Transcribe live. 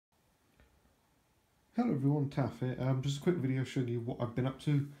Hello everyone, Taff here. Just a quick video showing you what I've been up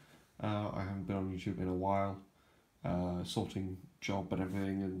to. I haven't been on YouTube in a while, sorting job and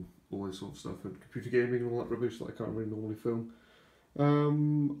everything and all this sort of stuff and computer gaming and all that rubbish that I can't really normally film.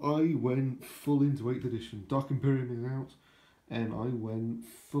 I went full into 8th edition. Dark Imperium is out and I went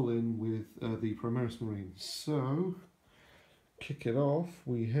full in with the Primaris Marines. So, kick it off,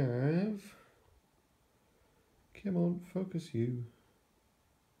 we have... Come on, focus you.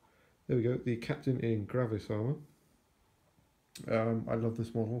 There we go, the Captain in Gravis armour. I love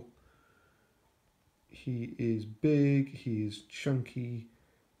this model. He is big, he is chunky,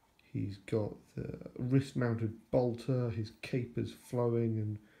 he's got the wrist mounted bolter, his cape is flowing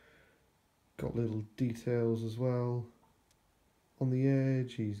and got little details as well. On the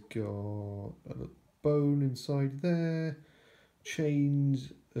edge he's got a little bone inside there,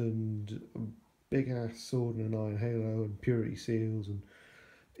 chains and a big ass sword and an iron halo and purity seals, and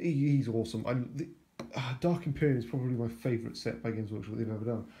he's awesome. Dark Imperium is probably my favourite set by Games Workshop they've ever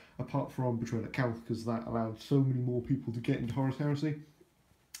done, apart from Betrayal at Calth, because that allowed so many more people to get into Horus Heresy.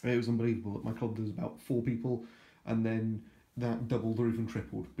 It was unbelievable. At my club there was about 4 people, and then that doubled or even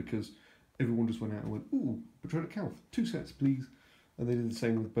tripled, because everyone just went out and went, ooh, Betrayal at Calth, 2 sets please, and they did the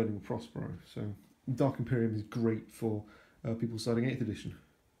same with Burning Prospero. So Dark Imperium is great for people starting 8th edition.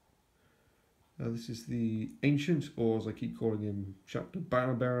 This is the Ancient, or as I keep calling him, Chapter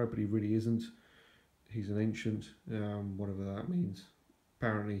Banner Bearer, but he really isn't. He's an ancient, whatever that means.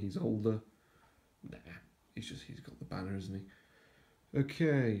 Apparently he's older. Nah, he's got the banner, isn't he?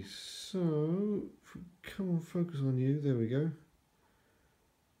 Okay, so if we come on, focus on you. There we go.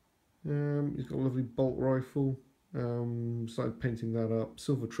 He's got a lovely bolt rifle. Started painting that up.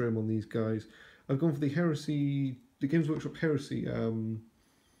 Silver trim on these guys. I've gone for the Heresy, the Games Workshop Heresy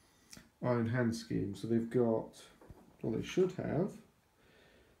Iron Hand scheme. So they've got, well, they should have.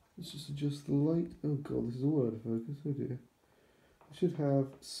 Let's just adjust the light. Oh god, this is all out of focus. Oh dear. It should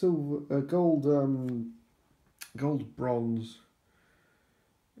have silver, gold, gold, bronze.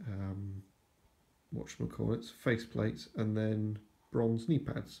 Whatchamacallits, face plates, and then bronze knee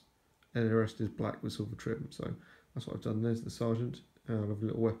pads, and the rest is black with silver trim. So that's what I've done. There's the sergeant. Lovely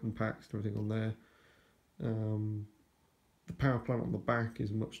little weapon packs and everything on there. The power plant on the back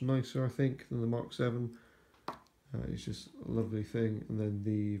is much nicer, I think, than the Mark 7. It's just a lovely thing, and then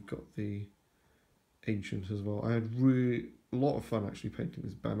you've got the Ancient as well. I had a lot of fun actually painting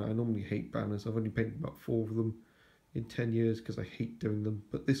this banner. I normally hate banners. I've only painted about 4 of them in 10 years because I hate doing them.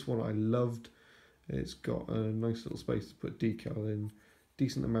 But this one I loved. It's got a nice little space to put decal in,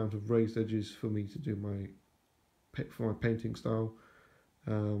 decent amount of raised edges for me to do my painting style.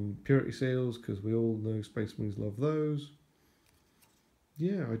 Purity seals, because we all know Space Marines love those.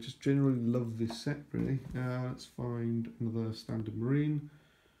 Yeah, I just generally love this set, really. Let's find another standard Marine.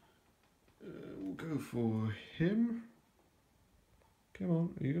 We'll go for him. Come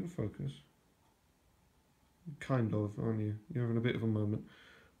on, are you going to focus? Kind of, aren't you? You're having a bit of a moment.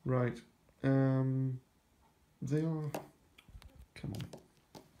 Right, they are... Come on.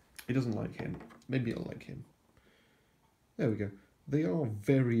 He doesn't like him. Maybe I'll like him. There we go. They are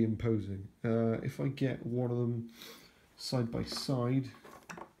very imposing. If I get one of them side by side,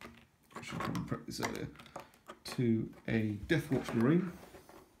 I should probably prep this earlier, to a Deathwatch Marine.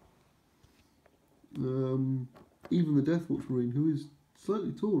 Even the Deathwatch Marine, who is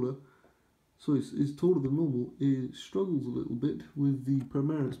slightly taller, so is taller than normal, it struggles a little bit with the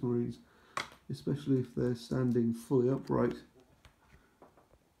Primaris Marines, especially if they're standing fully upright.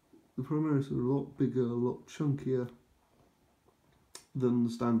 The Primaris are a lot bigger, a lot chunkier than the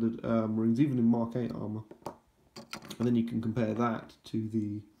standard Marines, even in Mark 8 armour. And then you can compare that to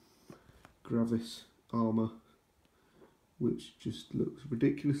the Gravis armour, which just looks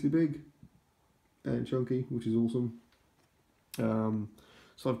ridiculously big and chunky, which is awesome.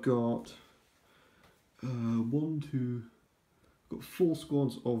 So I've got I've got 4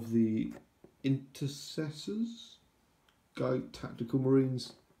 squads of the Intercessors, Tactical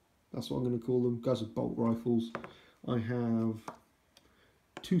Marines, that's what I'm going to call them, guys with bolt rifles. I have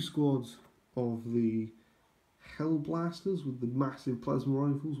 2 squads of the Hellblasters with the massive plasma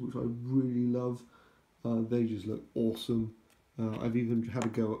rifles, which I really love. They just look awesome. I've even had a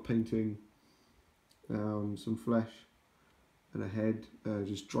go at painting some flesh and a head,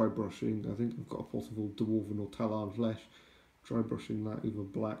 just dry brushing. I think I've got a possible Dwarven or Talon flesh, dry brushing that over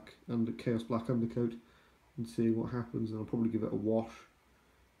black and Chaos Black undercoat and see what happens, and I'll probably give it a wash.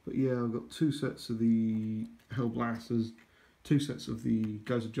 But yeah, I've got 2 sets of the Hellblasters, 2 sets of the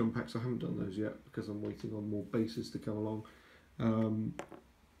Guys with Jump Packs. I haven't done those yet because I'm waiting on more bases to come along.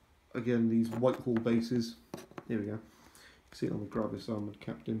 Again, these Whitehall bases, here we go. You can see it on the Gravis Armoured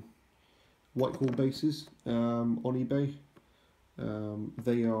Captain. Whitehall bases on eBay.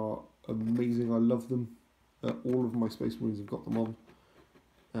 They are amazing. I love them. All of my Space Marines have got them on,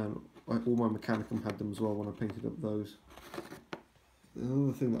 and all my Mechanicum had them as well when I painted up those.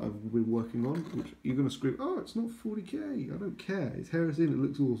 Another thing that I've been working on, which you're going to scream, oh, it's not 40k. I don't care. It's Harrison. It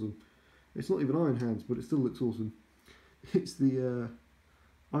looks awesome. It's not even Iron Hands, but it still looks awesome. It's the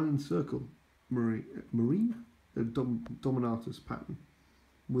Iron Circle Marine, the Dominatus pattern,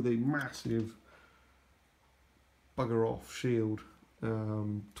 with a massive bugger off shield.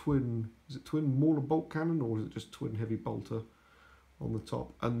 Twin, is it twin Mauler bolt cannon, or is it just twin heavy bolter on the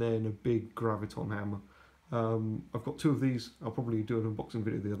top, and then a big graviton hammer. I've got 2 of these. I'll probably do an unboxing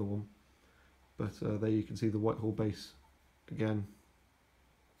video of the other one, but there you can see the Whitehall base again.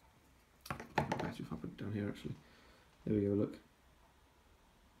 Better if I put it down here actually. There we go, look.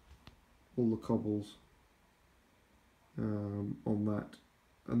 All the cobbles on that,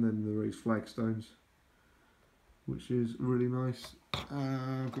 and then the raised flagstones, which is really nice.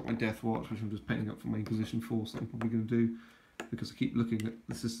 I've got my Death Watch, which I'm just painting up for main position force that I'm probably going to do, because I keep looking at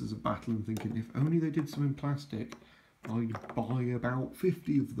the Sisters of Battle and thinking, if only they did some in plastic, I'd buy about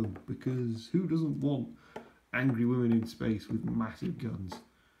 50 of them, because who doesn't want angry women in space with massive guns?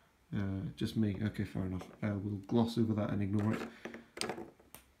 Just me. Okay, fair enough. We'll gloss over that and ignore it.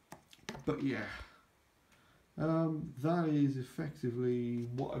 But yeah, that is effectively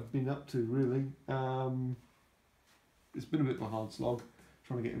what I've been up to, really. It's been a bit of a hard slog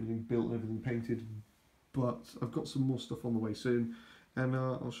trying to get everything built and everything painted, but I've got some more stuff on the way soon, and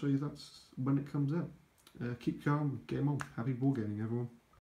I'll show you that when it comes out. Keep calm, game on. Happy wargaming, everyone.